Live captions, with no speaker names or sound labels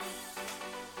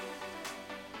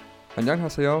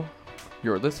안녕하세요.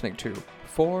 You're listening to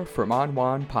 4 from On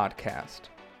One podcast.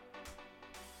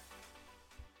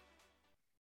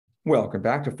 Welcome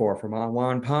back to 4 from On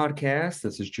One podcast.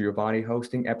 This is Giovanni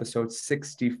hosting episode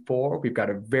 64. We've got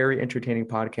a very entertaining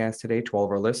podcast today to all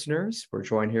of our listeners. We're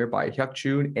joined here by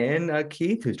Hyuk-Jun and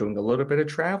Keith, who's doing a little bit of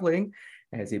traveling.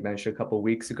 As he mentioned a couple of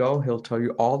weeks ago, he'll tell you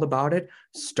all about it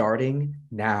starting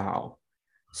now.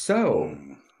 So,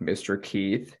 Mr.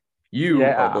 Keith, you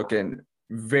are looking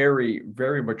very,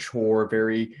 very mature,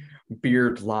 very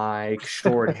beard-like,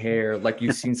 short hair, like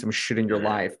you've seen some shit in your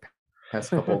life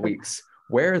past couple of weeks.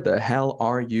 Where the hell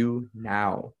are you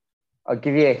now? I'll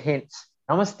give you a hint.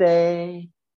 Namaste.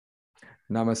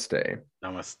 Namaste.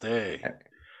 Namaste.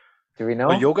 Do we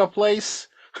know? A yoga place?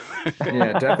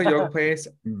 Yeah, definitely yoga place.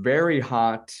 Very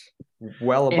hot.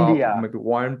 Well above India. maybe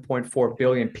 1.4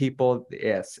 billion people.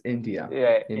 Yes, India.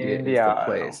 Yeah, India is the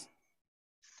place.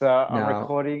 So I'm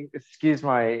recording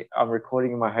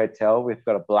in my hotel. We've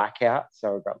got a blackout,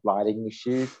 so we've got lighting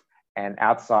issues, and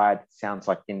outside sounds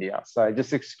like India. So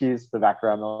just excuse the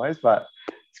background noise, but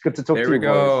it's good to talk to you. There we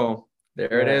go.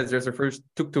 There it is. There's our first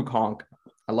tuk-tuk honk.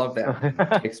 I love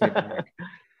that. Takes me back.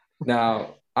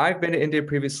 Now, I've been to India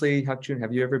previously. Hyuk-Jun,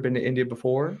 have you ever been to India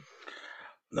before?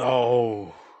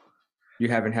 No. You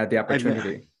haven't had the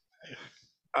opportunity?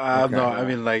 No, I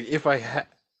mean, like, if I had...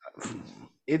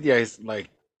 India is, like,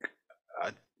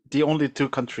 the only two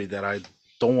countries that I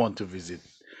don't want to visit.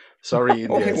 Sorry,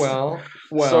 India. Okay, well,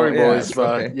 sorry, yes, boys,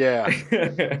 but okay. yeah.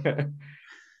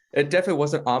 It definitely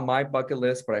wasn't on my bucket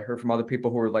list, but I heard from other people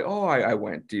who were like, "Oh, I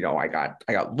went, I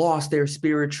got lost there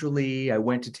spiritually. I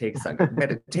went to take some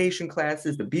meditation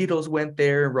classes. The Beatles went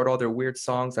there and wrote all their weird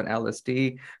songs on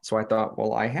LSD." So I thought,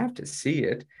 well, I have to see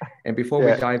it. And before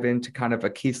we dive into kind of a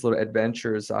Keith's little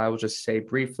adventures, I will just say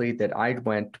briefly that I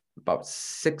went about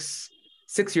six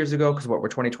years ago, because we're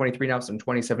 2023 now, so in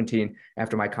 2017,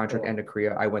 after my contract ended in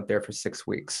Korea, I went there for 6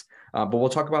 weeks. But we'll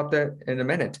talk about that in a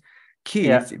minute.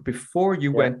 Keith, before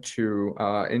you went to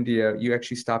India, you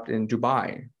actually stopped in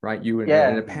Dubai, right? You and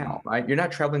Nepal, right? You're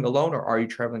not traveling alone, or are you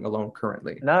traveling alone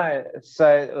currently? No.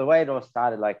 So the way it all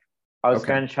started, like I was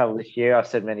going to travel this year, I've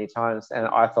said many times, and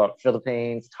I thought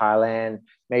Philippines, Thailand,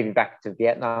 maybe back to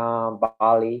Vietnam,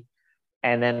 Bali.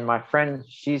 And then my friend,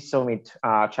 she saw me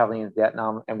traveling in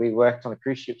Vietnam, and we worked on a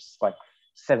cruise ships like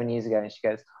 7 years ago. And she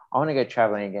goes, "I want to go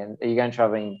traveling again. Are you going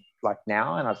traveling like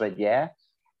now?" And I was like, "Yeah."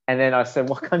 And then I said,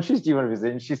 "What countries do you want to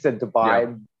visit?" And she said, "Dubai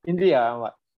and India." I'm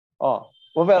like, "Oh,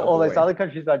 what about all those other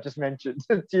countries I just mentioned?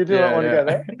 Do you not want to go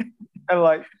there?" And I'm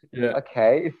like,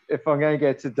 "Okay, if I'm going to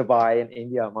go to Dubai and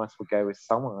India, I might as well go with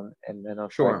someone." And then I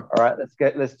was like, "All right,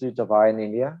 let's do Dubai and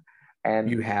India."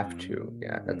 And you have to,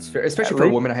 that's fair, especially for a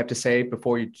woman. I have to say,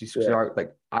 before you start,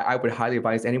 like I would highly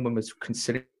advise anyone who's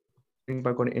considering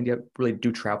about going to India, really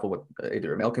do travel with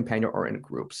either a male companion or in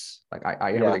groups. Like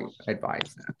I really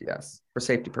advise that, yes, for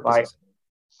safety purposes.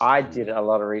 I did a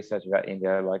lot of research about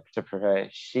India, like to prepare.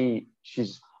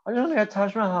 She's I don't know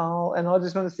Taj Mahal, and I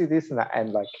just want to see this and that,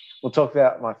 and like we'll talk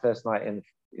about my first night in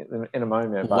a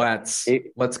moment. But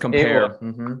let's compare.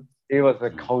 It was a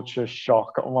culture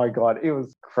shock. Oh my god, it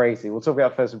was crazy. We'll talk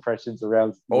about first impressions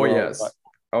around. Yes.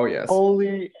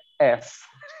 Holy S.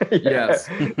 Yes,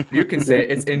 you can say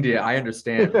it's India. I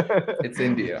understand. It's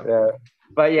India.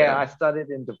 But I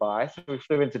studied in Dubai, so we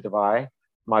flew into Dubai.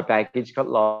 My baggage got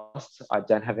lost. I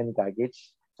don't have any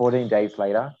baggage. 14 days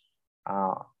later,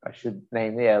 I should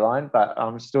name the airline, but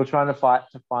I'm still trying to fight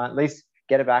to find at least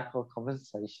get it back for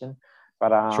compensation.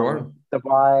 But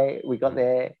Dubai, we got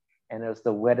there, and it was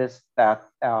the wettest.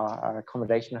 Our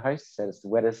accommodation host said it's the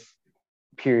wettest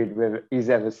period he's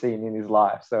ever seen in his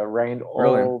life. So it rained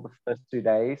all the first 2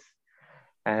 days,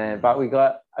 but we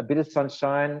got a bit of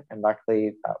sunshine, and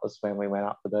luckily that was when we went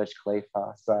up the Burj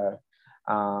Khalifa. So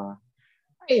I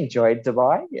enjoyed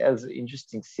Dubai. It was an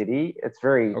interesting city. It's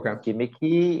very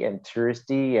gimmicky and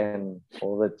touristy and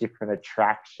all the different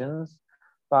attractions,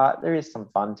 but there is some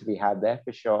fun to be had there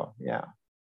for sure. Yeah.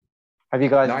 Have you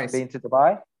guys been to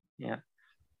Dubai? Yeah.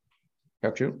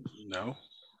 Have you? No.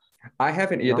 I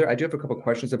haven't either. I do have a couple of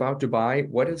questions about Dubai.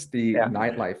 What is the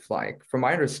nightlife like? From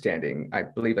my understanding, I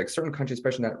believe like certain countries,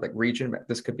 especially in that like region,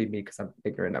 this could be me because I'm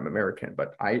ignorant, I'm American,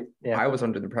 but I was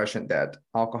under the impression that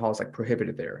alcohol is like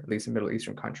prohibited there, at least in Middle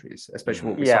Eastern countries, especially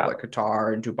what we saw like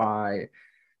Qatar and Dubai.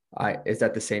 Is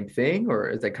that the same thing, or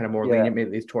is that kind of more lenient,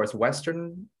 maybe towards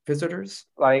Western visitors?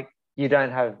 Like you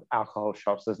don't have alcohol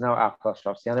shops. There's no alcohol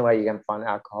shops. The only way you're going to find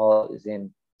alcohol is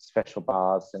in special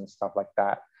bars and stuff like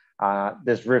that.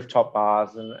 There's rooftop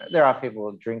bars, and there are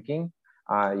people drinking.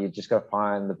 You just got to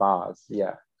find the bars.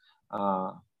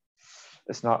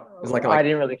 it's not. It's like I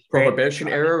didn't really experience prohibition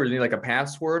era, or you need like a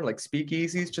password, like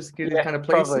speakeasies, just to get these kind of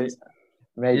probably places.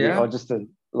 maybe, Yeah. or just a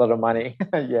lot of money.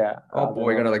 Yeah. Oh I don't boy,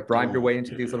 you're know. gonna like bribe your Oh, way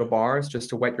into these little bars just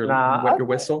to Nah, wet your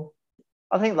whistle.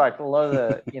 I think like a lot of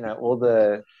the, all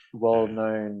the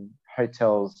well-known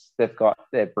hotels, they've got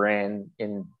their brand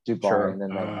in Dubai, Sure. and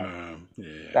then they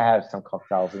yeah. have some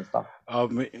cocktails and stuff.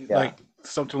 Yeah, Like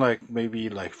something like maybe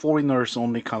like foreigners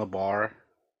only kind of bar.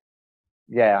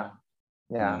 yeah,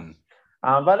 yeah.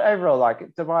 Mm. But overall, like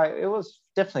Dubai, it was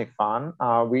definitely fun.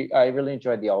 I really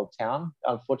enjoyed the old town.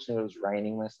 Unfortunately, it was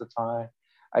raining most of the time.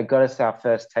 I got us our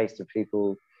first taste of people,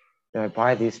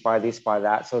 buy this, buy this, buy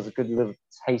that. So it was a good little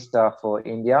taster for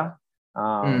India.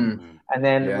 Mm, And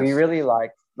then we yes. really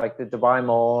liked like the Dubai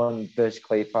Mall and Burj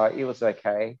Khalifa. It was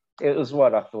okay. It was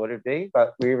what I thought it'd be, but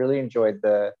we really enjoyed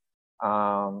the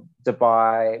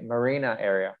Dubai Marina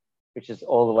area, which is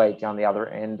all the way down the other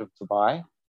end of Dubai.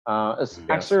 It Yes.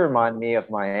 actually reminded me of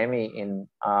Miami in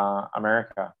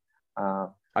America. I've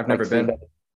Like, never so been.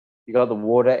 you got the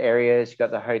water areas, you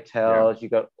got the Yeah. hotels, you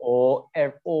got all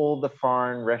the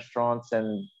foreign restaurants and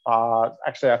bars.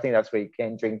 Actually, I think that's where you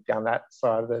can drink down that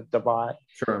side of the Dubai.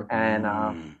 Sure. And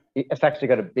it's actually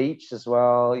got a beach as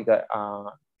well. You got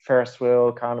Ferris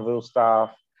wheel, carnival stuff.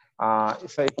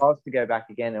 So if I was to go back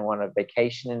again and want a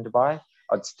vacation in Dubai,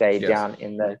 I'd stay Yes. down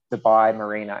in the Dubai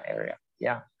Marina area.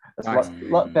 Yeah, it's a Nice.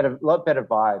 lot better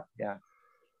vibe. Yeah.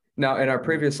 Now, in our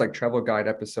previous like travel guide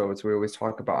episodes, we always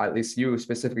talk about, at least you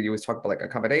specifically, you always talk about like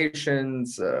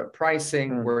accommodations, pricing,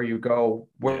 Mm. where you go.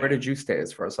 Where Yeah. did you stay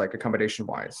as far as like accommodation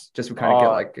wise? Just to kind of get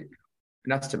Oh, like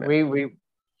an estimate. we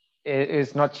it is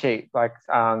not cheap. Like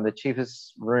the cheapest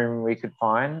room we could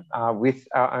find with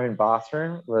our own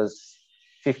bathroom was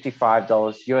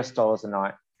 $55 US dollars a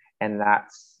night, and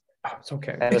Oh, it's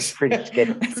okay. that was pretty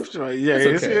sketchy. Yeah,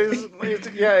 It's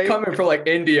okay. yeah. Coming from like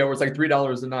India, where it's like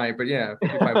 $3 a night, but yeah,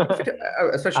 55, 50,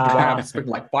 especially Dubai, I'm spending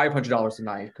like $500 a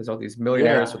night because all these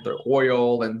millionaires Yeah, with their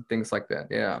oil and things like that.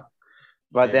 Yeah.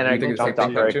 but Yeah, then Do you it think it's like jumped like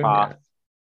up that very too? Yeah. fast.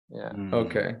 Yeah,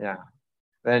 Okay. yeah.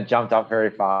 Then it jumped up very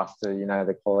fast to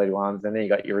the quality ones, and then you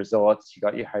got your resorts, you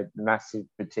got your massive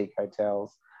boutique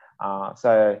hotels.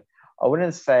 So I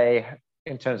wouldn't say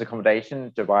in terms of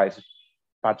accommodation, Dubai is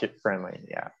budget friendly.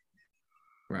 Yeah,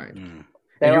 Right. Mm. And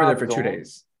there you were there are for 2 dorms.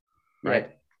 days, Yeah, right?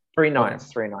 3 nights,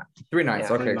 Okay. 3 nights. 3 nights.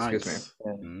 Yeah, Okay. Three Excuse me. nights.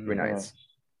 yeah, 3 nights.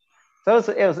 So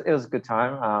it was a good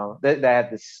time. They had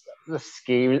the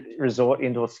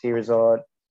indoor ski resort.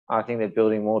 I think they're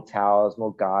building more towers,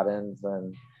 more gardens,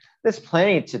 and there's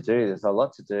plenty to do. There's a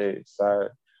lot to do. So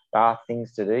there are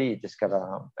things to do. You just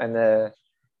gotta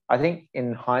I think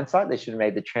in hindsight they should have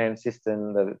made the train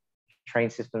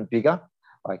system bigger.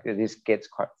 Like this gets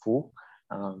quite full.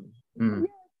 Mm.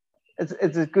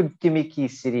 It's a good gimmicky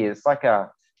city. It's like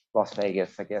a Las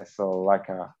Vegas, I guess, or like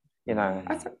a I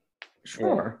thought, yeah.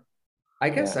 sure. I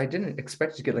guess Yeah. I didn't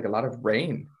expect to get like a lot of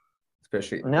rain,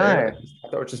 especially there. No. I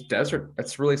thought it was just desert.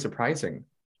 That's really surprising.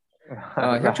 The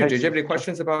Hyunchu, did host you have is any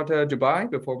questions about Dubai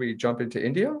before we jump into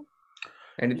India?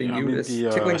 Anything Yeah, I new mean that's the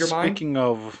tickling your mind?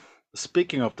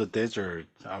 speaking of the desert,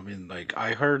 I mean like I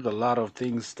heard a lot of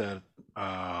things that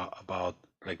about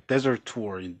like desert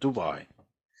tour in Dubai.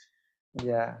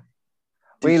 yeah.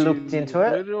 We Did looked you into do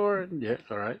it. it or yeah,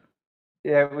 all right.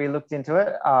 Yeah, we looked into it.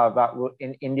 But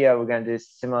in India, we're going to do a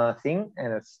similar thing,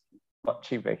 and it's a lot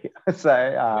cheaper here. So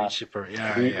Way cheaper.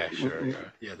 Yeah, we, yeah, sure. we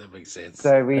Yeah, that makes sense.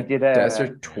 so we A did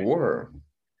desert Yeah. tour.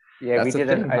 we That's a did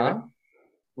an thing, over. huh?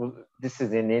 Well, this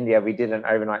is in India. We did an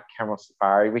overnight camel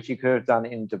safari, which you could have done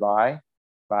in Dubai,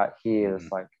 but here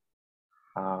it's like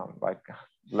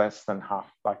less than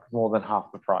half, like more than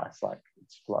half the price. Like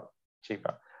it's a lot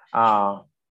cheaper.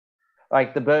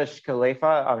 Like the Burj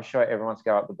Khalifa, I'm sure everyone's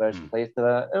go up the Burj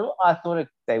Khalifa. I thought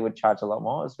they would charge a lot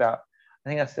more. I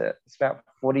think I said it's about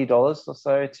 $40 or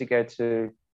so to go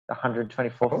to the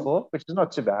 124th Oh, floor, which is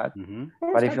not too bad. Mm-hmm.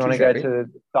 well, But it's if not you too want to go shabby.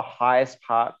 to the highest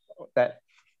part that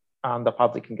the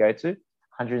public can go to,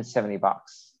 $170.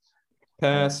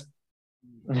 Pass.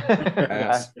 Yeah.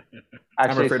 Pass. I'm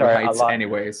Actually, afraid of sorry, heights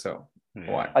anyway, so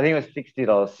what? I think it was $60,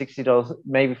 $60,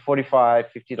 maybe $45,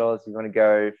 $50 if you want to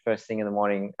go first thing in the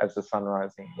morning as the sun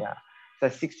rising. Yeah. So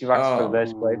 $60 for the Oh,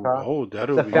 Burj Khalifa. Oh,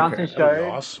 The fountain okay. that'll be show,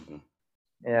 awesome.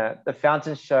 yeah, the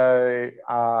fountain show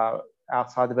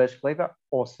outside the Burj Khalifa,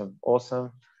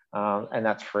 awesome. And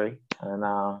that's free. And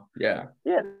Yeah.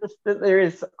 yeah, there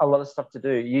is a lot of stuff to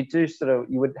do.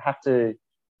 You would have to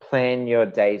plan your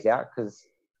days out because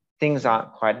things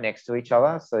aren't quite next to each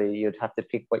other. So you'd have to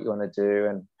pick what you want to do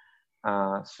and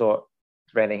sort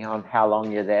depending on how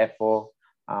long you're there for.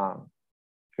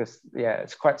 Because yeah,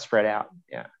 it's quite spread out.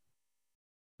 Yeah.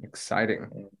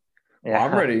 Exciting. Yeah.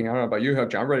 I'm ready. I don't know about you,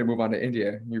 Hutch. I'm ready to move on to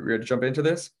India. You ready to jump into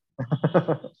this?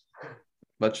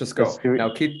 Let's just go.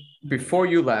 Now, Keith, before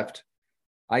you left,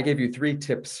 I gave you 3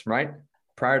 tips, right?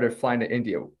 Prior to flying to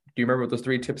India. Do you remember what those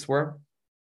 3 tips were?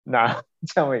 No,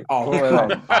 tell me. Oh,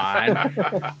 come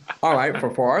on. All right,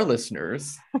 for our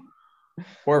listeners,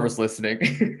 whoever's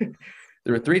listening,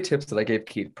 there were 3 tips that I gave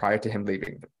Keith prior to him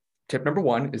leaving. Tip number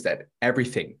 1 is that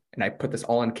everything, and I put this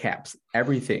all in caps,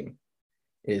 everything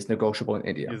is negotiable in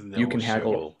India. You can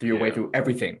haggle your way through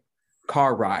everything.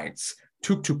 Car rides,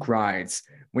 tuk-tuk rides.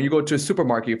 When you go to a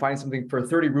supermarket, you find something for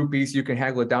 30 rupees, you can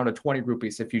haggle it down to 20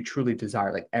 rupees if you truly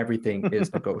desire. Like everything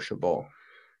is negotiable.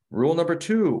 Rule number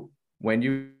 2, when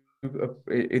you,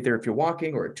 either if you're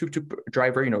walking or a tuk-tuk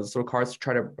driver, those little cars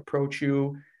try to approach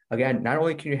you. Again, not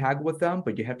only can you haggle with them,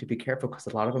 but you have to be careful because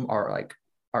a lot of them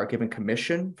are given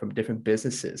commission from different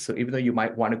businesses. So even though you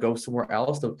might want to go somewhere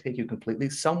else, they'll take you completely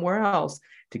somewhere else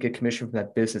to get commission from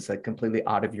that business, like completely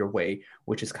out of your way,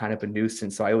 which is kind of a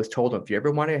nuisance. So I always told them, if you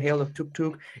ever want to hail a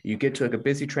tuk-tuk, you get to like a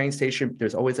busy train station,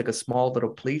 there's always like a small little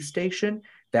police station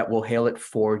that will hail it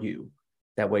for you.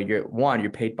 That way you're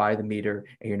paid by the meter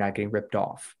and you're not getting ripped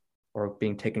off or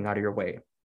being taken out of your way.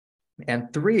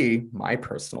 And 3, my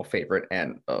personal favorite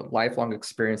and a lifelong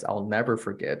experience I'll never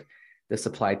forget. This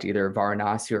applied to either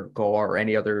Varanasi or Goa or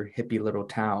any other hippie little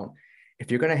town. If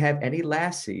you're going to have any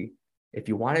lassi, if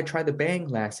you want to try the bang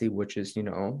lassi, which is,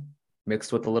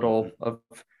 mixed with a little of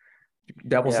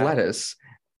devil's lettuce,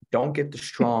 don't get the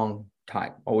strong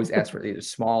type. Always ask for either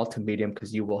small to medium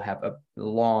because you will have a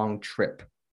long trip.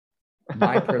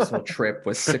 My personal trip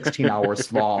was 16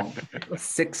 hours long.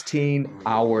 16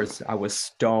 hours. I was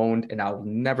stoned and I'll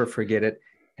never forget it.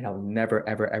 And I'll never,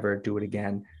 ever, ever do it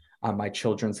again on my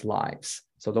children's lives.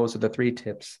 So those are the 3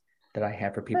 tips that I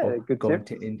have for people going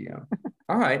to India.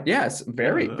 All right. Yes.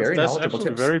 Very knowledgeable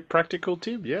tips. Very practical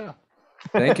tip. Yeah.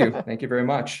 Thank you. Thank you very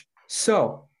much.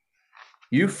 So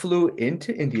you flew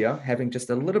into India, having just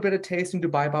a little bit of taste in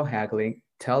Dubai about haggling.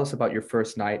 Tell us about your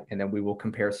first night, and then we will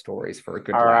compare stories for a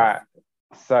good laugh. All right.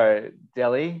 So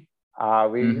Delhi,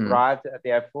 we arrived at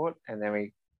the airport, and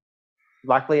then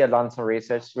luckily I'd done some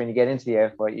research. When you get into the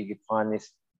airport, you could find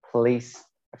this police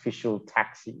official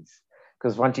taxis,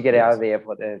 because once you get out of the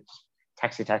airport, there's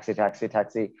taxi.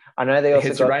 I know they also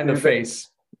hits you right in the face.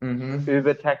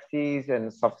 Uber taxis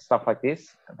and stuff like this.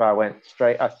 But I went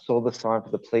straight. I saw the sign for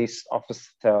the police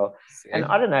officer, and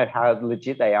I don't know how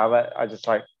legit they are, but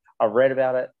I read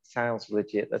about it. Sounds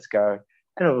legit. Let's go.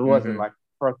 And it wasn't like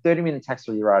for a 30-minute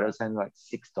taxi ride. It was only like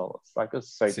 $6. Like it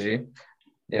was so cheap.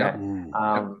 Yeah.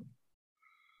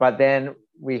 But then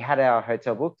we had our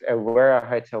hotel booked, and where our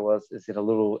hotel was is in a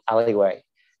little alleyway.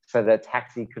 So the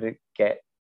taxi couldn't get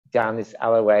down this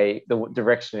alleyway the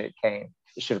direction it came.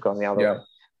 It should have gone the other way.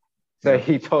 So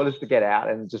he told us to get out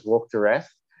and just walk to rest.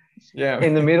 Yeah.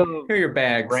 In the middle of... Here are your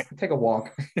bags. Take a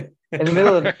walk. In the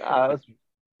middle of... it was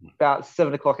about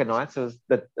 7 o'clock at night, so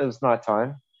it was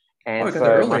nighttime. And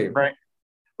so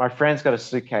my friend's got a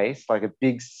suitcase, like a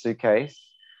big suitcase.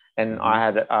 And I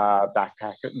had a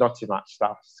backpack, not too much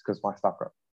stuff because my stuff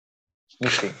got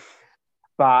missing.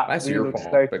 But that's your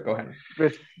fault, but go ahead.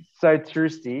 We're so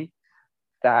touristy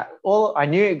that I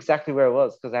knew exactly where it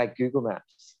was because I had Google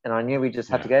Maps, and I knew we just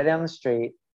had to go down the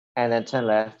street and then turn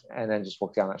left and then just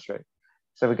walk down that street.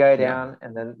 So we go down,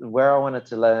 and then where I wanted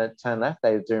to turn left,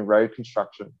 they were doing road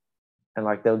construction, and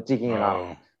like they were digging it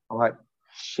up. I'm like,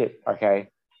 shit, okay,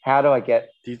 how do I get?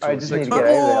 I just need to get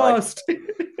over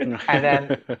there. And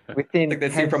then within like they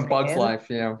see from Bugs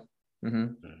Life,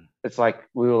 it's like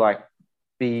we were like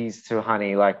bees to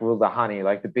honey, like we're the honey,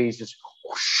 like the bees just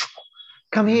whoosh,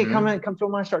 come here, come to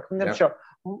my shop, come to the shop.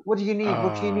 What do you need?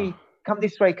 What do you need? Come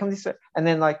this way. And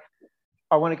then like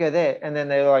I want to go there, and then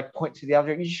they like point to the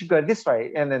other. You should go this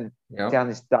way, and then down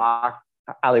this dark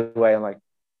alleyway. And like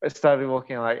I started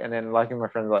walking, like, and then like my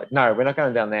friends were like, no, we're not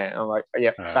going down there. And I'm like,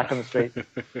 back on the street.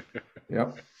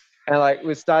 And like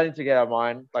we're starting to get our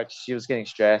mind, like she was getting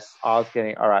stressed. I was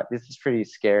getting, all right, this is pretty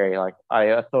scary. Like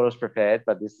I thought I was prepared,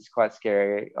 but this is quite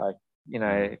scary. Like,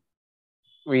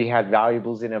 we had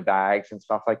valuables in her bags and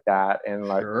stuff like that. And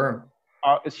like,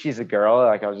 she's a girl.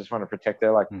 Like I just want to protect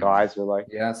her. Like guys were like,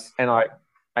 yes. And like,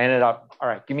 I ended up, all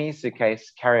right, give me your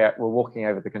suitcase, carry out. We're walking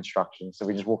over the construction. So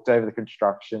we just walked over the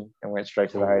construction and went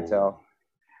straight to the hotel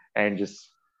and just,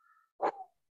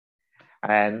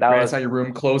 and that was how your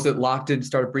room, closed it, locked it,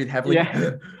 started breathing heavily.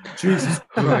 Jesus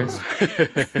Christ.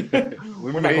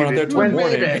 We're not going out there till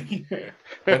morning.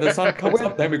 When the sun comes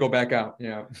up, then we go back out.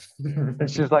 Yeah. And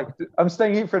she's like, I'm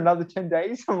staying here for another 10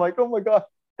 days. I'm like, oh my God.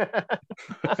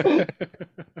 But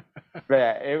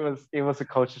yeah, it was a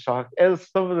culture shock. It was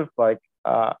sort of like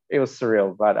it was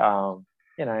surreal, but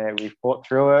we fought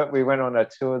through it. We went on a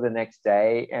tour the next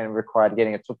day and required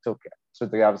getting a tuk-tuk to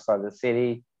the other side of the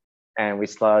city. And we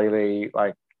slowly,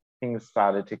 like, things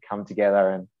started to come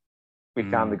together, and we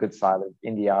found the good side of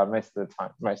India most of the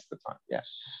time. Yeah.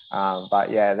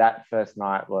 But yeah, that first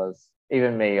night was,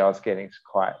 even me, I was getting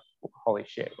quite, holy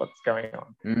shit, what's going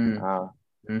on? How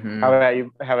about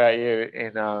you?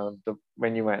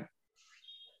 When you went?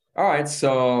 All right,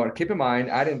 so keep in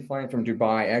mind, I didn't fly in from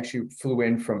Dubai. I actually flew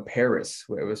in from Paris.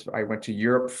 I went to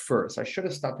Europe first. I should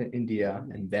have stopped in India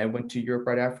and then went to Europe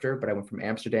right after, but I went from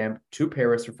Amsterdam to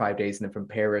Paris for 5 days, and then from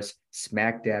Paris,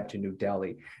 smack dab to New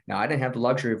Delhi. Now, I didn't have the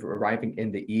luxury of arriving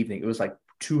in the evening. It was like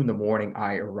 2 in the morning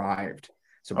I arrived.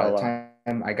 So by the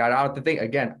time I got out of the thing,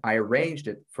 again, I arranged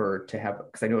it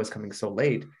because I knew it was coming so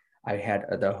late. I had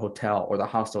the hotel or the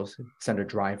hostel send a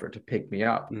driver to pick me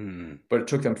up. But it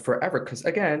took them forever because,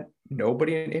 again,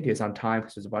 nobody in India is on time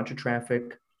because there's a bunch of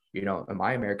traffic. And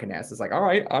my American ass is like, all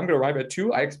right, I'm going to arrive at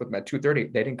 2. I expect them at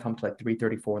 2:30. They didn't come to like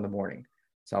 3:34 in the morning.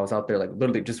 So I was out there like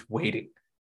literally just waiting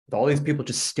with all these people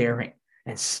just staring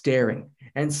and staring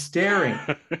and staring.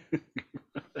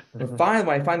 But finally,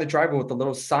 when I find the driver with the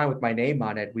little sign with my name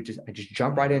on it, I just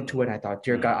jump right into it. And I thought,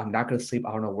 dear God, I'm not going to sleep.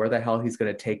 I don't know where the hell he's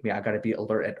going to take me. I got to be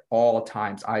alert at all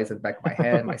times, eyes at the back of my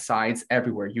head, my sides,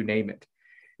 everywhere, you name it.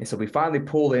 And so we finally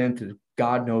pull into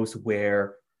God knows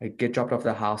where. I get dropped off at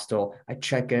the hostel. I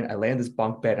check in. I lay in this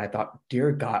bunk bed. And I thought,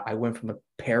 dear God, I went from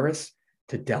Paris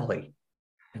to Delhi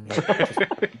in like just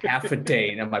half a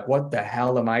day. And I'm like, what the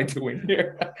hell am I doing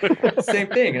here? Same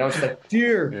thing. And I was just like,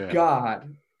 dear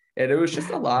God. And it was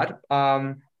just a lot.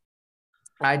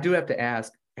 I do have to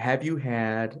ask, have you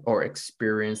had or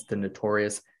experienced the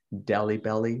notorious Delhi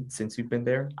belly since you've been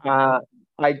there?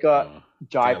 I got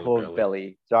Jaipur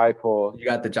belly. Jaipur. You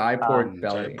got the Jaipur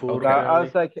belly. Jaipur Okay. I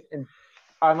was like,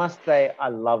 I must say, I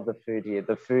love the food here.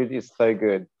 The food is so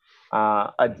good.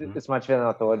 It's much better than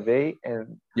I thought it'd be,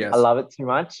 and I love it too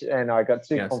much. And I got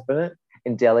too confident.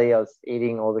 In Delhi, I was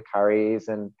eating all the curries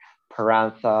and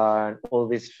parantha and all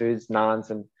these foods, naans,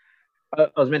 and I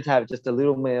was meant to have just a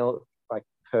little meal, like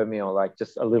per meal, like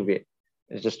just a little bit,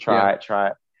 and just try it.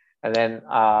 And then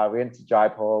we went to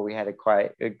Jaipur. We had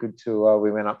quite a good tour.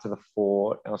 We went up to the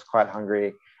fort. I was quite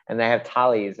hungry, and they have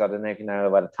thalis. I don't know if you know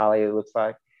what a thali looks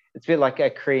like. It's a bit like a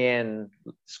Korean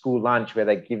school lunch where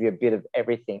they give you a bit of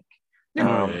everything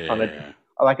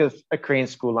like a Korean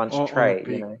school lunch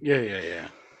tray. Yeah.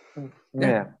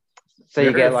 So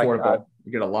you get affordable.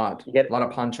 You get a lot. You get a lot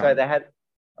of panchan. So they had.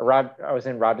 I was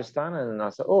in Rajasthan, and I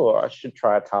said, "Oh, I should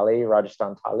try a thali,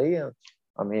 Rajasthan thali."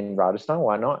 I'm in Rajasthan,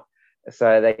 why not?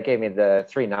 So they gave me the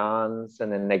 3 naans,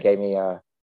 and then they gave me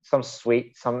some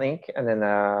sweet something, and then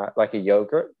like a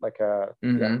yogurt, like a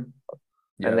and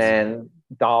then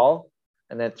dal,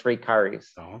 and then 3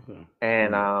 curries.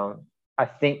 And I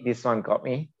think this one got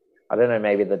me. I don't know,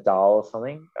 maybe the dal or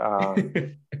something.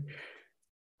 I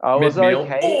was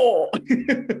okay. Oh!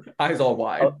 Eyes all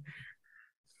wide.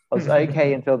 I was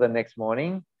okay until the next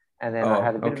morning, and then I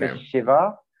had a bit of a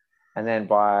shiver, and then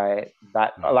by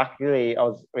that, luckily,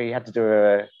 we had to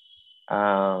do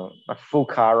a full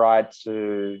car ride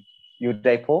to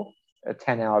Udaipur, a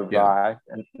 10-hour drive,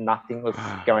 and nothing was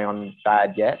going on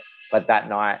bad yet. But that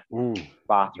night,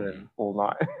 bathroom all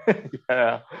night.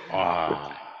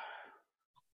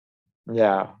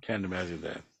 Yeah. Can't imagine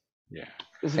that. Yeah.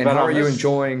 And how are you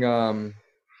enjoying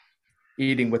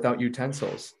eating without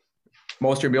utensils?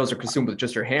 Most of your meals are consumed with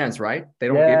just your hands, right? They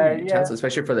don't give you utensils,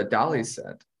 especially for the Dali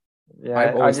set. Yeah,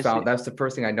 I've always found that's the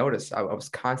first thing I noticed. I was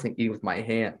constantly eating with my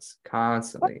hands,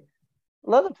 constantly. A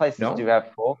lot of places do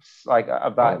have forks, like I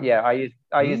use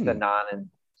the naan and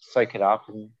soak it up,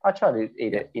 and I try to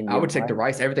eat it. I would take the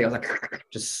rice, everything. I was like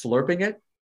just slurping it.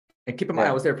 And keep in mind,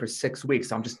 I was there for 6 weeks,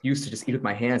 so I'm just used to just eat with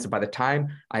my hands. And by the time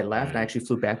I left, I actually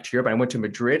flew back to Europe. I went to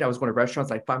Madrid. I was going to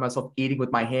restaurants. I find myself eating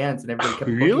with my hands, and everybody kept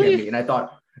looking at me. And I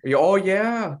thought, oh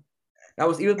yeah, I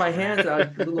was eating with my hands. And I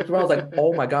looked around. I was like,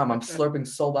 oh my God, I'm slurping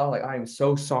so loud. Like, I am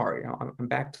so sorry. I'm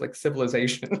back to like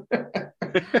civilization.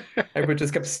 Everyone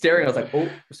just kept staring. I was like, oh,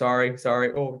 sorry.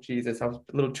 Oh, Jesus, I was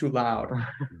a little too loud.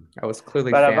 I was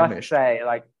clearly famished. I must say,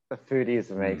 like, the food is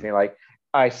amazing. Like,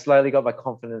 I slowly got my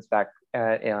confidence back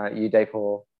at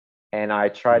Udaipur, and I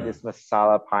tried this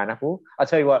masala pineapple. I'll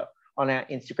tell you what, on our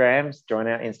Instagrams, join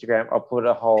our Instagram, I'll put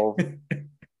a whole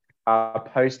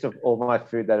post of all my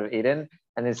food that I've eaten.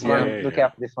 And this one, look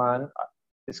out for this one.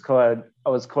 It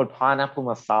was called pineapple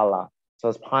masala. So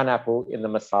it's pineapple in the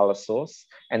masala sauce,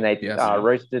 and they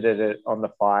roasted it on the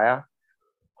fire.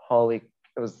 It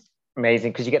was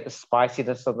amazing because you get the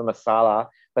spiciness of the masala,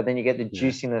 but then you get the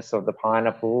juiciness of the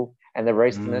pineapple and the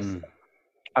roastiness.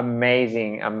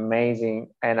 amazing,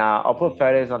 amazing. And I'll put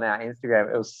photos on our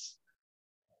Instagram. It was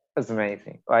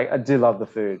amazing. Like, I do love the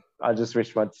food. I just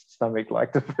wish my stomach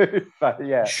liked the food. But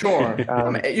yeah. Sure. I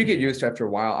mean, you get used to it after a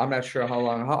while. I'm not sure how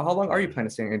long. How long are you planning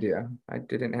to stay in India? I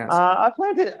didn't ask. I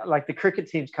plan to, like, the cricket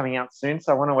team's coming out soon,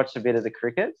 so I want to watch a bit of the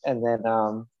cricket, and then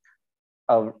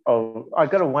I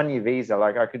got a 1 year visa.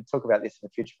 Like, I could talk about this in a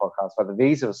future podcast, but the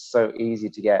visa was so easy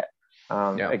to get.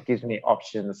 It gives me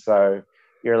options, so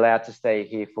you're allowed to stay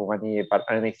here for 1 year, but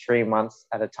only 3 months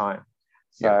at a time.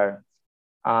 So.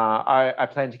 I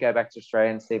plan to go back to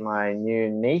Australia and see my new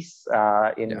niece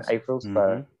in April.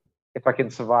 So if I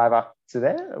can survive up to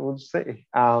there, we'll see.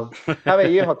 How about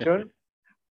you, Hokjun?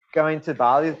 Going to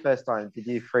Bali the first time, did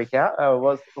you freak out?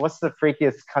 What's the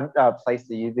freakiest place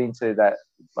that you've been to that,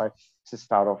 like, to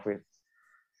start off with?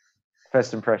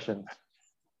 First impressions.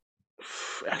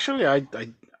 Actually,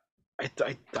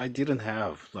 I didn't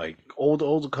have, like, all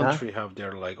the country have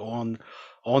their, like, on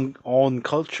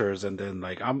cultures, and then,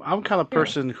 like, I'm kind of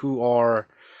person who are,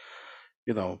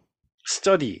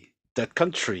 study that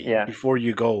country before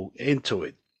you go into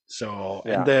it. So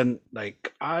and then,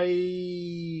 like,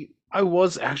 I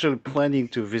was actually planning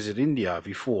to visit India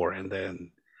before, and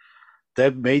then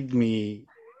that made me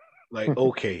like,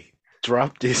 okay,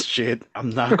 drop this shit. I'm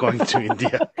not going to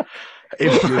India.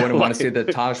 If you wouldn't want to see the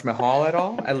Taj Mahal at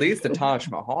all, at least the Taj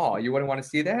Mahal, you wouldn't want to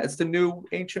see that. It's the new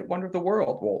ancient wonder of the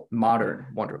world. Well, modern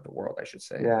wonder of the world, I should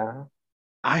say. Yeah.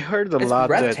 I heard a lot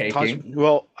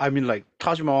that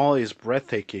Taj Mahal is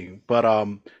breathtaking, but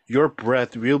your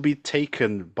breath will be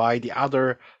taken by the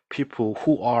other people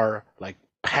who are, like,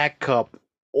 pack up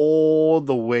all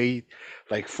the way,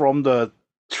 like, from the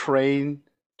train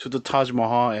to the Taj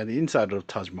Mahal and inside of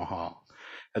Taj Mahal.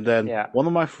 And then one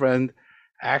of my friends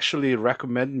actually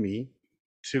recommend me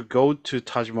to go to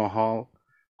Taj Mahal.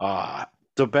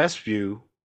 The best view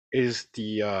is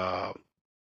the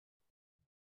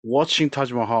watching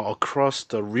Taj Mahal across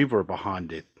the river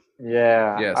behind it.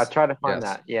 Yeah. Yes. I try to find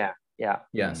that. Yeah.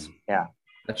 Yes. Yeah.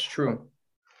 That's true.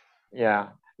 Yeah.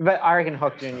 But I reckon,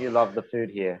 Hokjun, you love the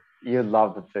food here. You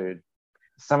love the food.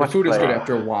 So much food is good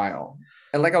after a while.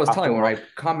 And like I was telling when I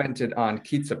commented on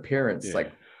Keith's appearance,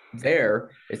 like,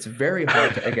 there, it's very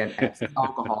hard to, again, access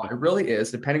alcohol. It really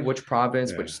is, depending which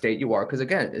province, which state you are, because,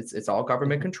 again, it's all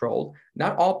government controlled.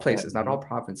 Not all places, not all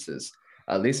provinces.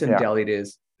 At least in Delhi, it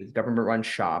is government-run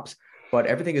shops, but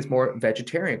everything is more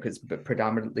vegetarian because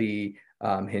predominantly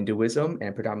Hinduism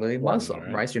and predominantly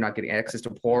Muslim, right? So you're not getting access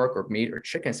to pork or meat or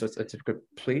chicken. So it's a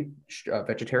complete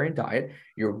vegetarian diet.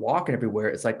 You're walking everywhere.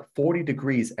 It's like 40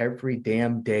 degrees every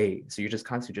damn day. So you're just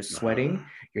constantly just sweating.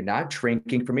 You're not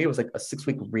drinking. For me, it was like a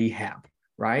 6-week rehab,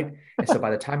 right? And so by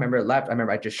the time I left, I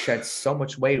remember I just shed so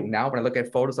much weight. Now when I look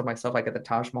at photos of myself, like at the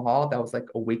Taj Mahal, that was like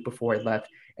a week before I left,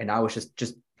 and I was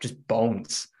just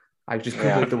bones. I just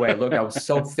couldn't believe the way I looked. I was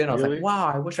so thin. I was like,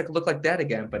 wow, I wish I could look like that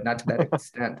again, but not to that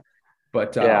extent.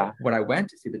 But when I went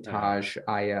to see the Taj,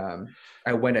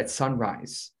 I went at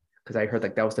sunrise because I heard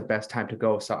like that was the best time to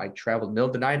go. So I traveled middle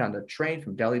of the night on the train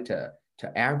from Delhi to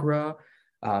Agra.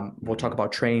 We'll talk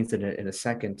about trains in a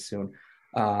second soon.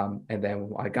 And then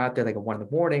when I got there like at 1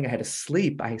 a.m, I had to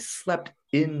sleep. I slept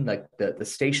in like the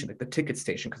station, like the ticket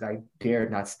station, because I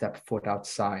dared not step foot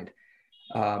outside.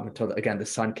 Until again the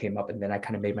sun came up, and then I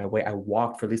kind of made my way. I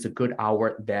walked for at least a good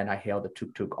hour, then I hailed the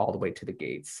tuk-tuk all the way to the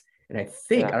gates. And I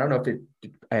think I don't know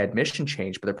if admission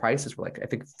changed, but the prices were like, I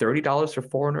think $30 for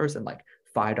foreigners and like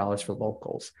 $5 for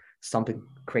locals, something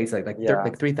crazy like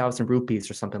 3,000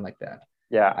 rupees or something like that.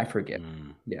 I forget.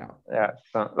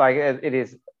 So, like, it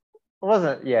is. It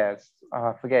wasn't.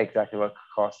 I forget exactly what it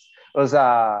cost. It was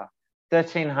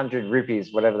 1,300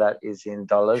 rupees, whatever that is in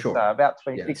dollars. About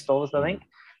 $26, I think.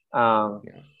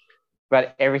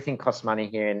 But everything costs money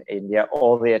here in India.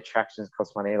 All the attractions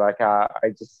cost money. Like,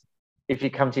 if you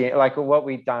come to, like, what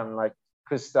we've done, like,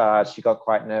 because she got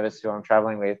quite nervous who I'm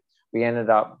traveling with, we ended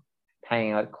up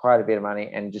paying like quite a bit of money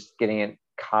and just getting a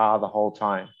car the whole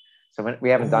time. So when we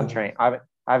haven't done train, I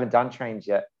haven't done trains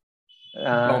yet.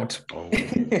 Don't.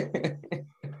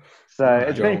 So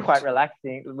it's been quite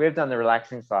relaxing. We've done the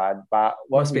relaxing side, but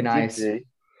what must be nice. Did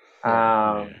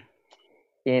do,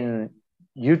 in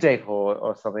Udaipur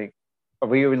or something,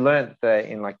 we learned that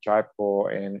in like Jaipur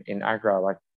and in Agra,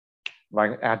 like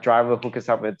our driver will hook us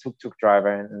up with a tuk-tuk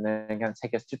driver, and then they're going to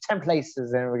take us to 10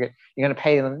 places, and you're going to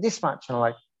pay them this much. And I'm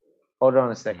like, hold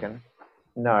on a second.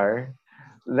 No,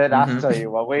 let us tell you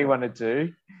what we want to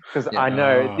do, because I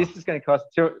know this is going to cost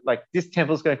this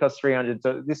temple's going to cost 300,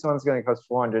 so this one's going to cost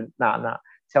 400. Nah.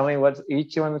 Tell me what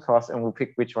each one costs, and we'll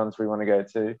pick which ones we want to go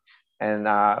to. And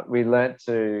we learned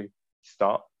to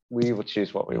stop we will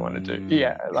choose what we want to do.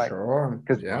 Yeah, like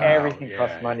because sure. everything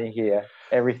costs money here.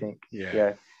 Everything.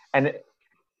 Yeah. And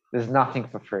there's nothing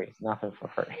for free. Nothing for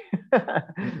free.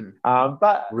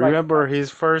 But remember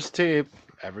his first tip: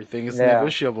 everything is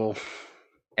negotiable.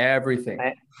 Everything.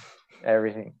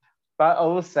 Everything. But I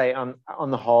will say, on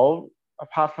the whole,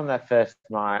 apart from that first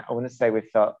night, I wouldn't say we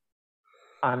felt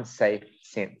unsafe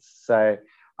since. So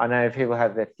I know people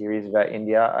have their theories about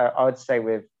India. I would say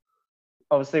we're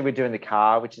doing the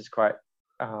car, which is quite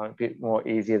a bit more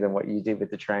easier than what you did with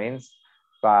the trains.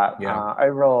 But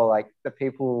overall, like the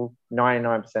people,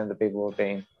 99% of the people have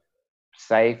been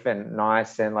safe and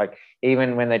nice. And like,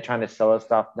 even when they're trying to sell us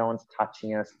stuff, no one's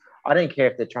touching us. I don't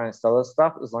care if they're trying to sell us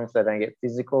stuff as long as they don't get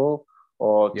physical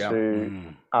or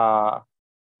to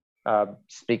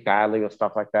speak badly or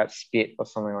stuff like that, spit or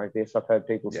something like this. I've heard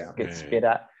people get spit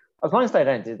at. As long as they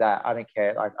don't do that, I don't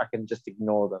care. Like, I can just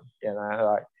ignore them,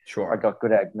 like I got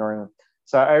good at ignoring them.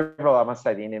 So overall, I must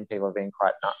say the Indian people have been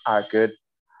quite good.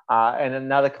 And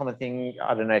another common thing,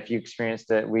 I don't know if you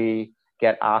experienced it, we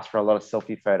get asked for a lot of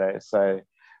selfie photos. So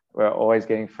we're always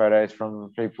getting photos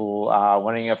from people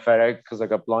wanting a photo because I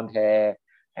got blonde hair,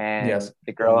 and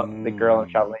the girl I'm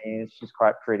traveling, she's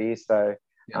quite pretty. So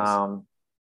I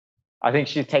think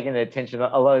she's taking a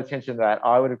lot of attention that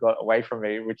I would have got away from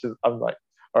me, which is, I'm like,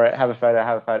 all right, have a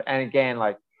photo. And again,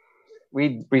 like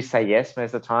we say yes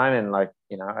most of the time. And like,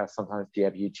 sometimes, do you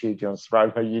have YouTube? Do you want to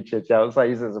subscribe to my YouTube channel? So I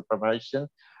use it as a promotion.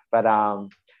 But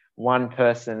one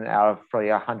person out of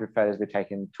probably 100 photos we've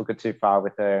taken took it too far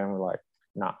with her, and we're like,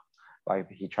 no. Like,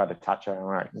 he tried to touch her, and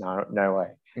we're like, no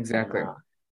way. Exactly. And,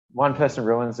 one person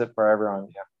ruins it for everyone.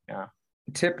 Yeah.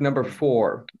 Tip number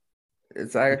 4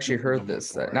 is, I actually heard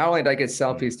this. Not only did I get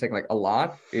selfies taken like a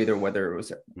lot, either whether it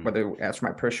asked for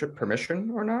my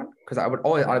permission or not, because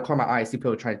I'd call my IC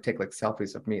people trying to take like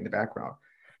selfies of me in the background.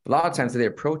 A lot of times they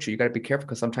approach you, you got to be careful,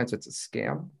 because sometimes it's a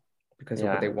scam. Because of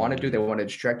what they want to do, they want to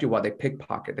distract you while they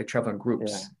pickpocket. They travel in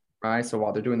groups, right? So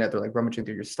while they're doing that, they're like rummaging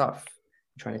through your stuff,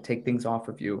 trying to take things off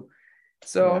of you.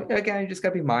 So again, you just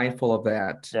gotta be mindful of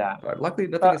that. Yeah. But luckily,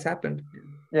 nothing has happened.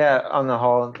 Yeah, on the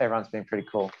whole, everyone's been pretty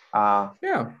cool.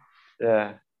 Yeah.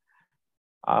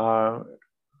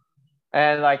 And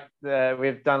like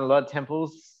we've done a lot of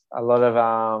temples, a lot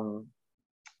of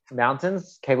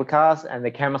mountains, cable cars, and the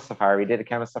camel safari. We did a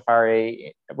camel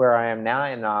safari where I am now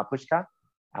in Pushkar.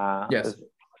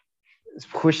 It's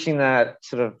pushing that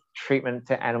sort of treatment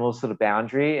to animals sort of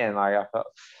boundary, and like I felt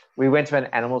we went to an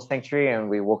animal sanctuary and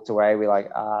we walked away. We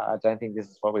like I don't think this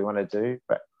is what we want to do,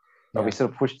 but we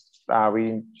sort of pushed.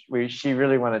 She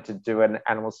really wanted to do an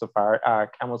animal safari,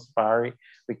 camel safari.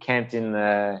 We camped in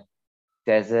the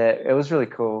desert. It was really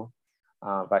cool.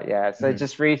 But so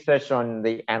just research on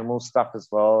the animal stuff as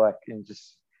well. Like, and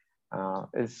just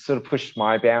it sort of pushed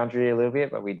my boundary a little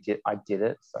bit, but I did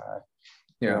it. So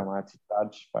I wanted to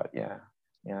judge, but yeah.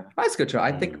 That's good too.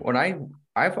 I think when I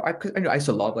used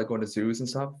to love like going to zoos and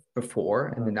stuff before,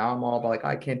 and then now I'm all about like,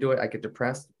 I can't do it. I get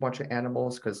depressed, watching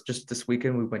animals, because just this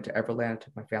weekend we went to Everland,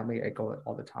 took my family. I go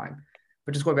all the time,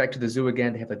 but just going back to the zoo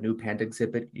again, they have a new panda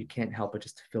exhibit. You can't help but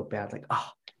just to feel bad, like,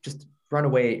 just run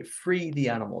away, free the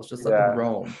animals, just let them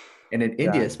roam. And in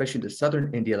India, especially the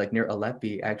southern India, like near Aleppo,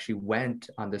 I actually went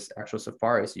on this actual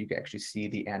safari, so you can actually see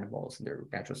the animals in their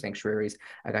natural sanctuaries.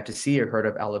 I got to see a herd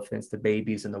of elephants, the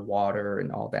babies in the water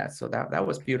and all that. So that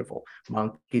was beautiful.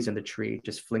 Monkeys in the tree,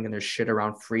 just flinging their shit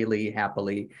around freely,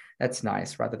 happily. That's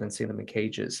nice, rather than seeing them in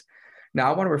cages. Now,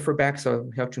 I want to refer back, so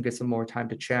Hyuk-Jun get some more time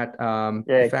to chat.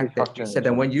 The fact that you said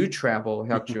that when you travel,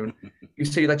 Hyuk-Jun, you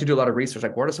say you like to do a lot of research.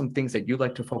 Like, what are some things that you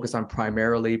like to focus on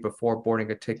primarily before boarding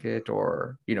a ticket,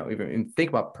 or even think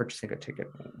about purchasing a ticket?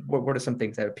 What are some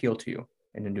things that appeal to you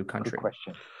in a new country? Good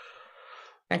question.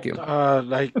 Thank you.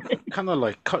 Like kind of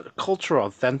like cultural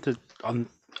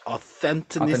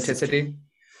authenticity.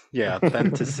 Yeah,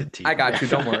 authenticity. I got you.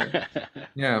 Don't worry.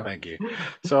 Yeah. Thank you.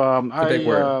 So it's a big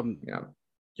word.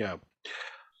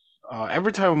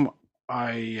 Every time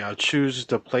I choose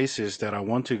the places that I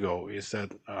want to go, is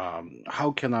that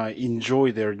how can I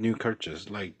enjoy their new cultures?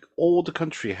 Like, all the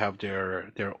country have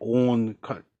their own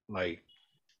like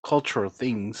cultural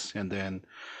things, and then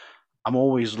I'm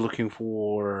always looking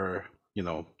for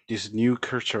these new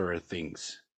cultural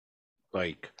things.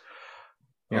 Like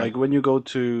when you go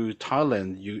to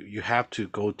Thailand, you have to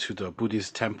go to the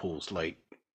Buddhist temples. Like,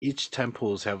 each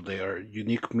temples have their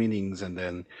unique meanings, and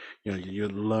then you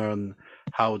learn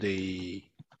how they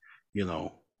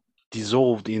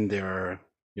dissolved in their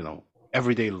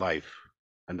everyday life.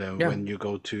 And then when you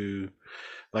go to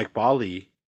like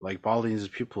Balinese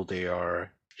people, they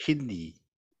are Hindi,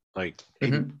 like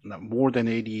more than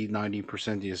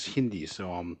 80-90% is Hindi.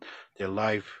 So their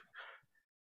life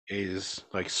is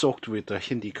like soaked with the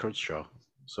Hindi culture.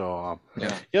 So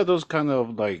yeah, those kind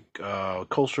of like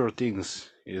cultural things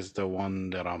is the one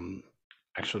that I'm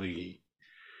actually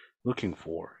looking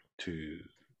for to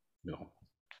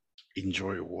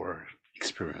enjoy or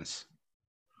experience.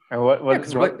 And what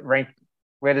rank?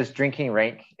 Where does drinking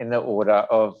rank in the order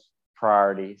of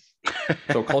priorities?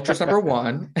 So culture's number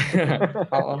one.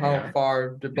 How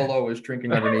far below is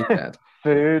drinking underneath that?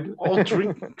 Food. Oh,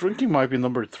 drinking might be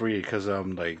number three because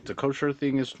like the culture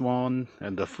thing is one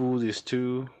and the food is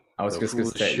two. I was just gonna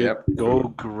say, should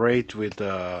go great with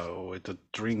the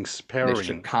drinks pairing. They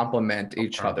should complement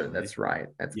each other. That's right.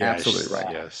 That's absolutely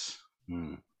right. Yes.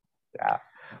 Yeah.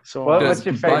 So what's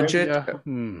your budget?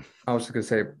 I was just gonna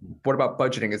say, what about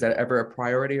budgeting? Is that ever a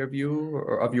priority of you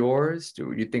or of yours?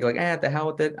 Do you think like, the hell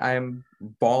with it? I'm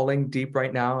balling deep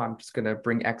right now. I'm just gonna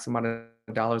bring X amount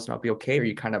of dollars and I'll be okay. Or are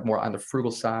you kind of more on the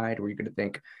frugal side, where you're gonna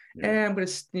think, I'm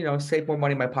gonna save more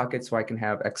money in my pocket so I can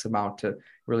have X amount to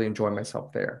really enjoy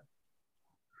myself there.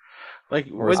 Like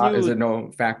is it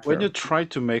no factor? When you try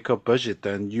to make a budget,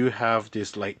 then you have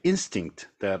this like instinct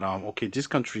that okay, this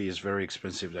country is very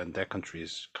expensive and that country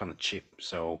is kind of cheap.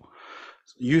 So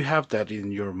you have that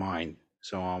in your mind.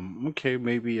 So okay,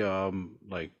 maybe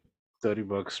like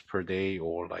 $30 per day,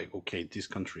 or like okay, this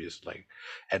country is like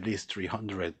at least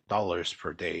 $300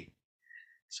 per day.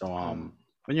 So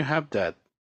when you have that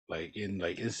like in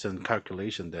like instant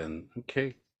calculation, then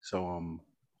okay, so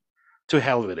to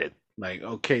hell with it. Like,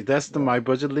 okay, that's my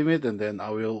budget limit, and then I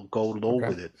will go low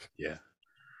with it. Yeah.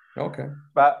 Okay.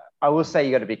 But I will say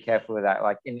you got to be careful with that.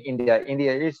 Like in India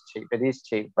is cheap. It is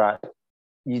cheap, but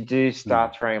you do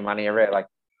start throwing money around. Like,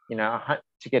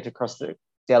 to get across the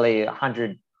Delhi,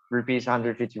 100 rupees,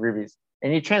 150 rupees.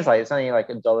 And you translate, it's only like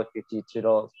 $1.50,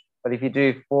 $2. But if you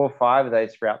do 4 or 5 of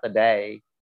those throughout the day,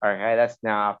 okay, that's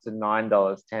now up to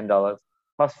 $9, $10.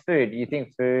 Plus food. You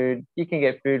think food, you can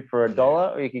get food for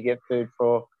 $1, or you can get food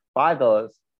for $5.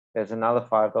 There's another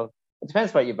 $5. It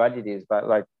depends what your budget is, but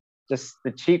like just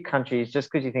the cheap countries,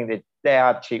 just because you think that they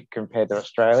are cheap compared to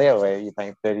Australia, where you're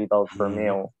paying $30 for a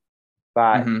meal,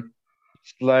 but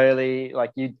slowly,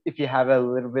 like if you have a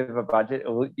little bit of a budget,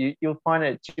 you'll find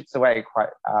it chips away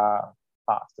quite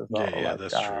fast as well. Yeah,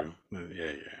 that's true.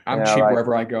 Yeah. I'm cheap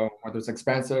wherever I go, whether it's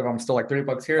expensive. I'm still like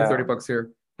 $30 here, $30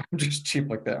 here. I'm just cheap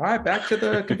like that. All right, back to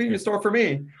the convenience store for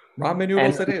me. Ramen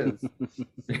noodles it is.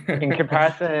 In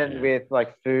comparison with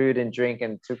like food and drink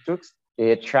and tuk-tuks,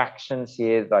 the attractions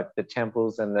here, like the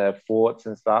temples and the forts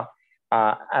and stuff,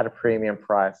 are at a premium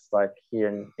price. Like here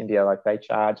in India, like they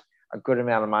charge a good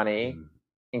amount of money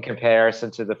in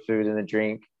comparison to the food and the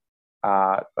drink.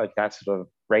 Like that sort of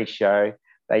ratio,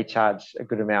 they charge a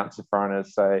good amount to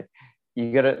foreigners. So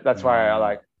you got to. That's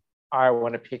why I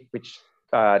want to pick which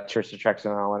tourist attraction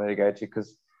I wanted to go to,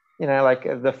 because like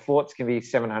the forts can be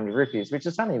 700 rupees, which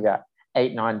is only about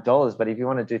 $8-9. But if you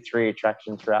want to do 3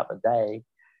 attractions throughout the day,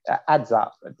 it adds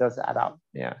up. It does add up.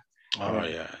 Yeah. Oh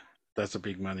yeah, that's a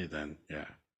big money then. Yeah.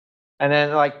 And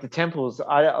then like the temples,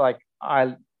 I'm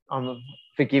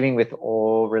forgiving with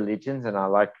all religions, and I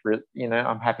like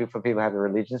I'm happy for people who have the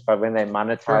religions, but when they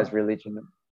monetize religion,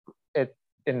 it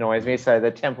annoys me. So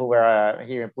the temple where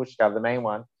here in Pushkar, the main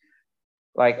one,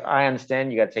 like I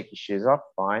understand you got to take your shoes off,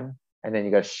 fine, and then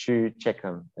you got to shoe check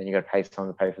them, then you got to pay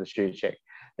someone to pay for the shoe check,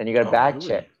 then you got to bag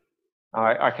check. All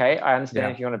right, okay, I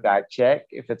understand if you want to bag check,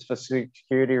 if it's for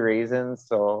security reasons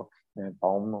or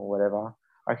bomb or whatever.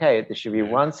 Okay, there should be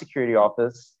one security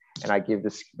office, and I give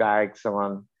this bag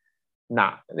someone.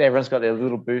 Nah, everyone's got their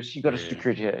little booths. You got a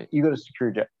security check. You got a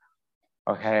security check.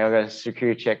 Okay, I got to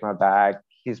security check my bag.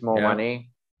 Here's more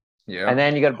money. Yeah. And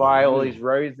then you got to buy all these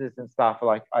roses and stuff.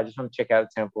 Like, I just want to check out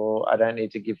the temple. I don't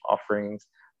need to give offerings,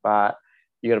 but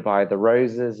you got to buy the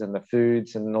roses and the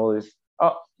foods and all this.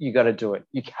 Oh, you got to do it.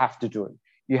 You have to do it.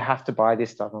 You have to buy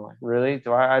this stuff. I'm like, really?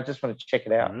 Do I just want to check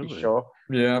it out? Really? You sure?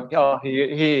 Yeah. Oh,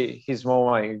 here's more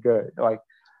money. Good. Like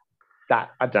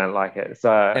that, I don't like it.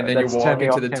 So and then you walk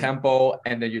into the temple,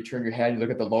 and then you turn your head. You look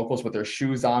at the locals with their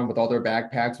shoes on, with all their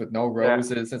backpacks, with no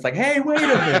roses. Yeah. It's like, hey, wait a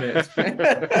minute.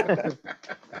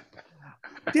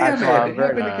 Damn it! It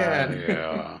happened again.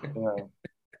 Yeah.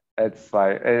 It's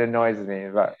like, it annoys me,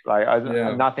 but like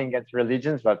I'm nothing against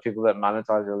religions, but people that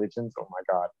monetize religions, oh my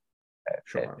god,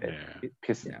 it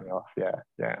pisses me off. Yeah.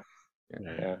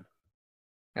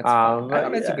 That's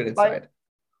fine. It's a good insight.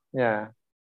 Yeah.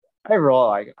 Overall,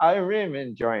 like I really am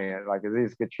enjoying it. Like it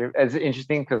is a good trip. It's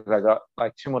interesting because I got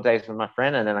like 2 more days with my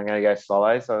friend, and then I'm gonna go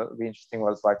solo. So it'll be interesting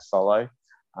what it's like solo.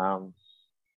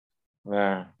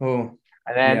 Yeah. Oh.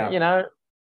 And then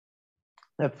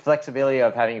the flexibility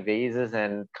of having visas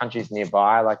and countries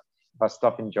nearby. Like if I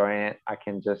stop enjoying it, I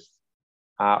can just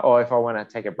Or if I want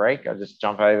to take a break, I'll just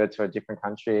jump over to a different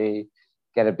country,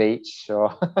 get a beach,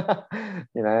 or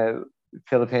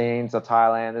Philippines or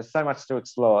Thailand. There's so much to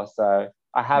explore. So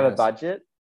I have a budget,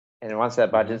 and once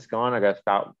that budget's gone, I go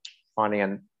start finding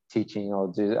and teaching or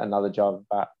do another job.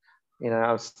 But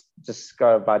I've just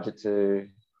got a budget to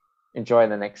enjoy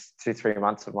the next 2-3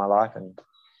 months of my life and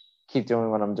keep doing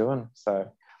what I'm doing.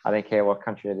 So I don't care what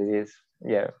country it is.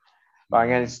 Yeah. But I'm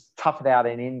going to tough it out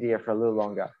in India for a little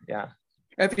longer. Yeah.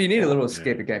 If you need a little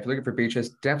escape again, if you're looking for beaches,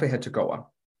 definitely head to Goa.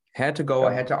 Head to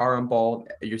Goa, head to Arambol.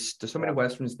 There's so many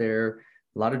Westerns there.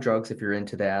 A lot of drugs if you're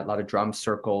into that. A lot of drum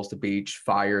circles, the beach,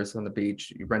 fires on the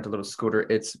beach. You rent a little scooter.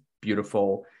 It's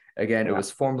beautiful. Again, it was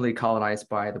formerly colonized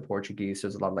by the Portuguese.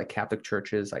 There's a lot of like Catholic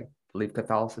churches. I believe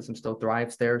Catholicism still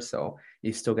thrives there. So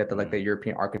you still get the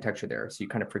European architecture there. So you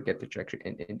kind of forget that you're actually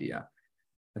in India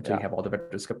until you have all the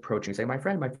vendors approaching, saying, my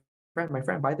friend,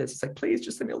 buy this. It's like, please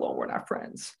just leave me alone. We're not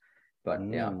friends. But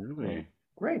really?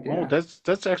 Great. Yeah. Oh,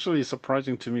 that's actually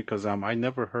surprising to me because I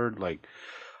never heard like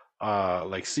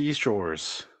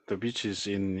seashores, the beaches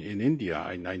in India.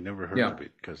 I never heard of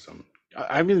it because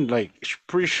I mean like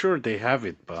pretty sure they have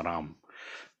it, but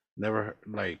never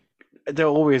like they're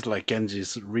always like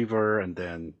Ganges River and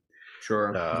then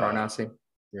Varanasi.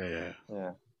 Yeah.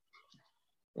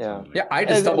 I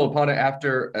just stumbled upon it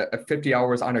after 50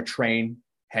 hours on a train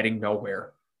heading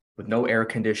nowhere with no air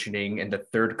conditioning in the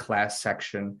third class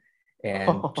section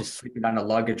and just sleeping on a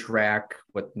luggage rack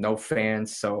with no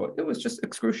fans. So it was just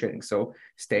excruciating. So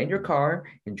stay in your car,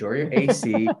 enjoy your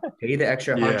AC, pay the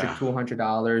extra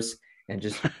 $100-$200 and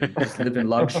just live in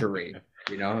luxury,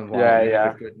 and while you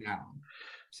have it good now.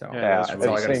 So that's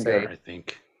all I gotta say. I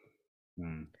think.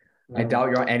 I doubt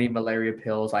you're on any malaria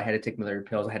pills. I had to take malaria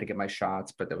pills. I had to get my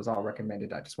shots, but that was all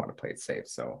recommended. I just want to play it safe.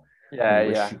 So wish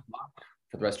you luck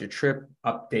for the rest of your trip.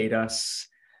 Update us.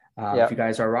 If you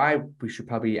guys are all right, we should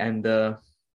probably end the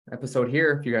episode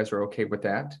here if you guys are okay with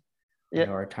that.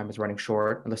 Our time is running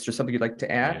short. Unless there's something you'd like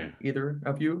to add, either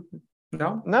of you?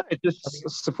 No, just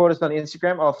support us on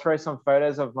Instagram. I'll throw some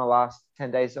photos of my last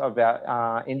 10 days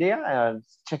about India and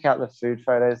check out the food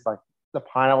photos, like the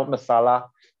pineapple masala.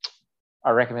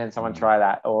 I recommend someone try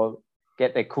that or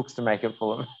get their cooks to make it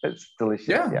for them. It's delicious.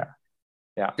 Yeah.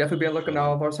 Definitely be looking at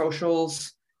all of our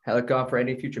socials. Look out for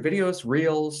any future videos,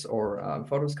 reels, or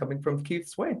photos coming from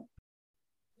Keith's way.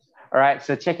 All right,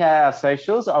 so check out our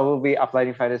socials. I will be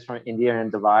uploading photos from India and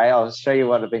Dubai. I'll show you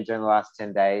what I've been doing the last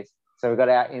 10 days. So we've got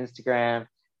our Instagram,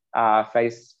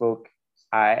 Facebook,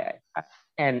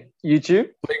 and YouTube.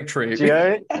 Linktree.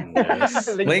 Yes.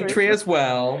 Linktree as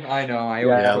well. I know. I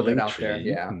always put it out there.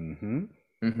 Yeah.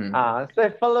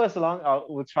 So follow us along.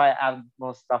 We'll try to add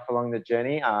more stuff along the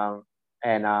journey.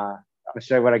 And I'll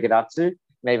show you what I get up to.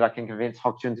 Maybe I can convince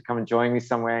Hokchun to come and join me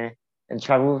somewhere and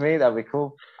travel with me. That'd be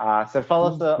cool. So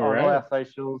follow us on all our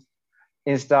socials: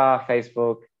 Insta,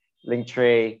 Facebook,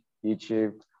 Linktree,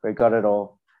 YouTube. We've got it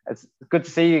all. It's good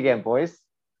to see you again, boys.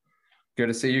 Good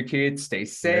to see you, kids. Stay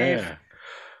safe.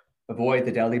 Avoid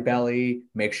the deli belly.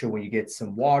 Make sure when you get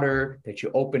some water that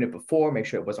you open it before. Make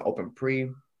sure it wasn't open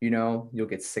pre. You'll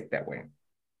get sick that way.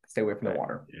 Stay away from the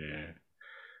water.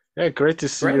 Yeah, great to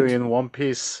see you in one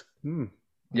piece.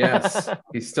 Yes,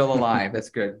 he's still alive. That's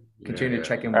good. Continue to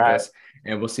check in with us,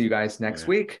 and we'll see you guys next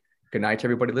week. Good night to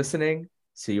everybody listening.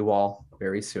 See you all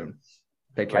very soon.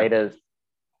 Take care. Later.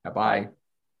 Bye-bye.